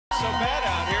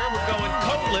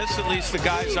nice, at least the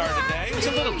guys are today. It's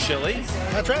a little chilly.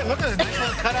 That's right. Look at it. Nice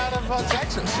one cut out of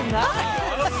Texas.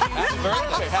 Happy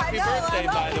birthday. Happy birthday,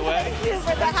 by the way. Thank you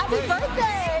for the happy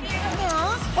birthday.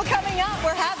 Well, coming up,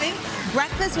 we're having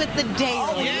breakfast with the Daily.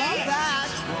 Oh, yeah. Love that.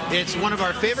 It's one of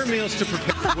our favorite meals to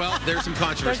prepare. Well, there's some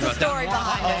controversy There's a about story that.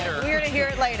 behind it. We're going to hear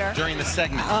it later. During the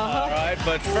segment. All right,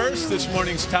 but first, this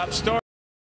morning's top story.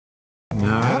 All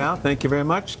right, Al, thank you very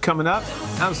much. Coming up,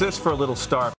 how's this for a little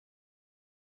star?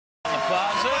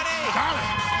 Plaza.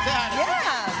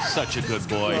 Yeah. Such a good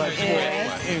boy.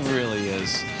 He really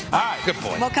is. All right, good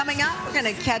boy. Well, coming up, we're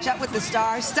going to catch up with the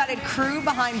star-studded crew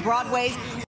behind Broadway's.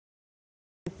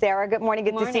 Sarah, good morning.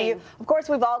 Good to see you. Of course,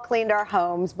 we've all cleaned our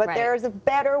homes, but there's a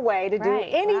better way to do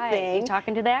anything. Right. You're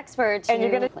talking to the experts. And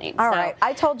you're going to clean. All right.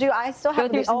 I told you I still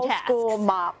have the old school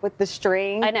mop with the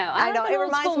string. I know. I know. It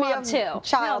reminds me of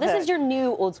childhood. No, this is your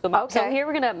new old school mop. Okay. So here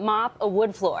we're going to mop a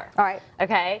wood floor. All right.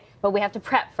 Okay. But we have to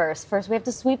prep first. First, we have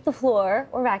to sweep the floor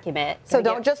or vacuum it. So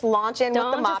don't just launch in with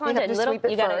the mop. You have to sweep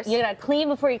it first. You got to clean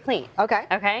before you clean. Okay.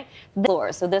 Okay. The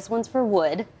floor. So this one's for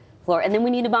wood floor, and then we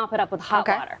need to mop it up with hot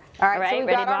water. All right, so we've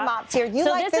got our mops here. You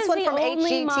like this one from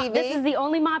HGTV? This is the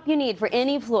only mop you need for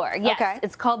any floor. Yes,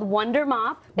 it's called Wonder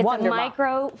Mop. It's a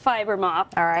microfiber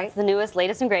mop. All right. It's the newest,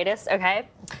 latest, and greatest, okay?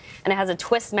 And it has a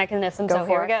twist mechanism, so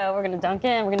here we go. We're going to dunk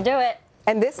in. We're going to do it.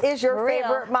 And this is your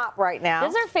favorite mop right now.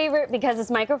 This is our favorite because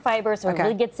it's microfiber, so it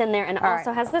really gets in there, and it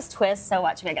also has this twist. So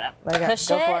watch me, I got to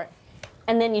push it,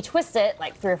 and then you twist it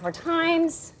like 3 or 4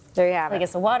 times. There you have it. Get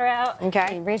some water out.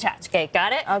 Okay. And reattach. Okay,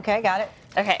 got it? Okay, got it.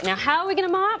 Okay, now how are we going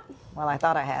to mop? Well, I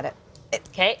thought I had it.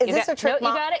 Okay. Is this a trick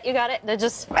mop? You got it. You got it. They're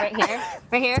just right here.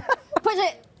 Right here. Push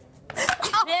it.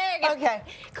 Oh, there you go. Okay.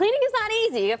 Cleaning is not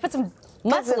easy. You got to put some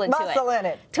muscle into it. Muscle in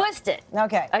it. Twist it.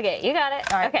 Okay. Okay, you got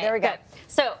it. All right, okay, there we go. Good.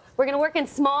 So we're going to work in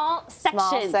small sections.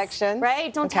 Small sections.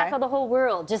 Right? Don't tackle the whole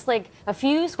world. Just like a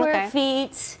few square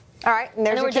feet. All right, and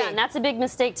there's your key. We're done. That's a big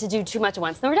mistake to do too much at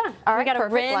once. Then we're done. All right, we got to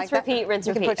rinse, like repeat, rinse,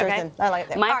 repeat. Put yours in. I like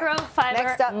that. Microfiber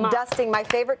Next up, mop. dusting. My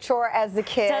favorite chore as a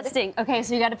kid. Dusting. Okay,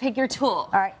 so you got to pick your tool.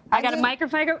 All right. I got a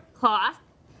microfiber cloth,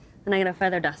 and I got a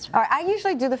feather duster. All right. I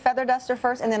usually do the feather duster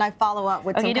first, and then I follow up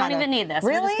with some you don't even need this.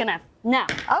 Really? We're just gonna. No.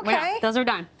 Okay. Those are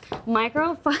done.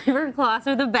 Microfiber cloths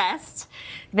are the best.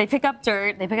 They pick up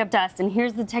dirt. They pick up dust. And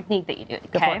here's the technique that you do.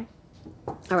 Okay.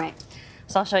 All right.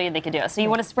 So I'll show you they can do it. So you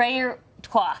want to spray your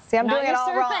cloth. See, I'm doing it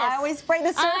all wrong. I always spray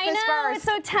the surface first. I know, it's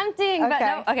so tempting. But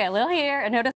no, okay, a little here.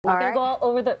 And notice I'm going to go all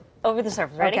over the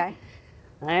surface. Ready? Okay.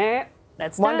 All right.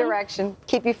 That's one direction.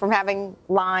 Keep you from having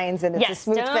lines and it's a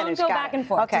smooth finish. Don't go back and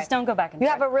forth. Okay. Just don't go back and forth.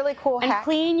 You have a really cool hack. And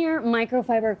clean your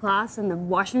microfiber cloths in the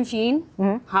washing machine,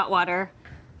 hot water,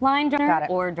 line dryer,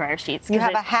 or dryer sheets. You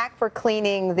have a hack for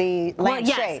cleaning the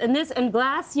lampshade. Yes, and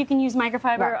glass, you can use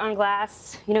microfiber on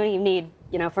glass. You don't even need,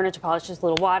 furniture polish, just a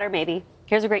little water maybe.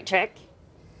 Here's a great trick.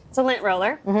 It's a lint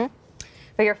roller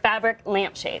for your fabric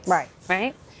lampshades. Right.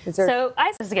 So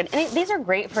this is good. And these are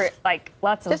great for like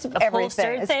lots of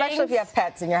upholstered things. Especially if you have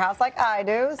pets in your house like I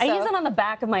do. I use it on the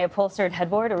back of my upholstered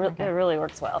headboard. It really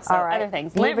works well. So other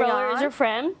things. Lint roller is your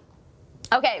friend.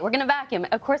 Okay, we're going to vacuum.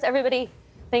 Of course, everybody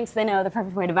thinks they know the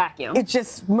perfect way to vacuum. It's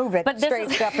just move it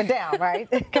straight up and down, right?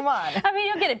 Come on. I mean,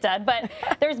 you'll get it done, but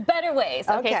there's better ways.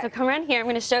 Okay, so come around here. I'm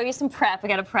going to show you some prep. We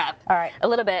got to prep a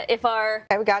little bit. We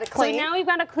got it clean. So now we've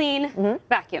got a clean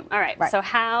vacuum. All right. So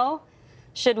how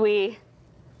should we?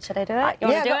 Should I do it? You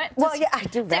want to do it? Well, yeah, I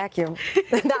do vacuum.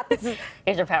 Not this.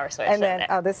 Here's your power switch. And then,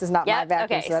 this is not my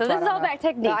vacuum. Okay, so this is all back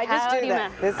technique. No, I just do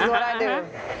that. This is what I do.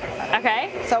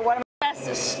 Okay. So what am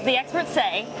the experts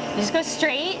say, you just go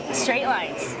straight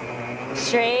lines.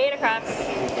 Straight across.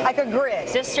 Like a grid.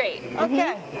 Just straight.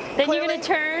 Okay. Then you're going to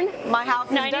turn my house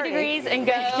is 90 degrees and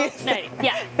go 90.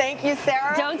 Yeah. Thank you,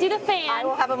 Sarah. Don't do the fan. I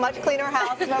will have a much cleaner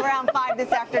house around 5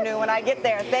 this afternoon when I get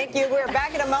there. Thank you. We're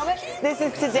back in a moment. This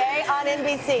is Today on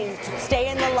NBC. Stay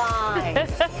in the line.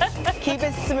 Keep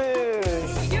it smooth.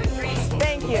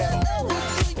 Thank you.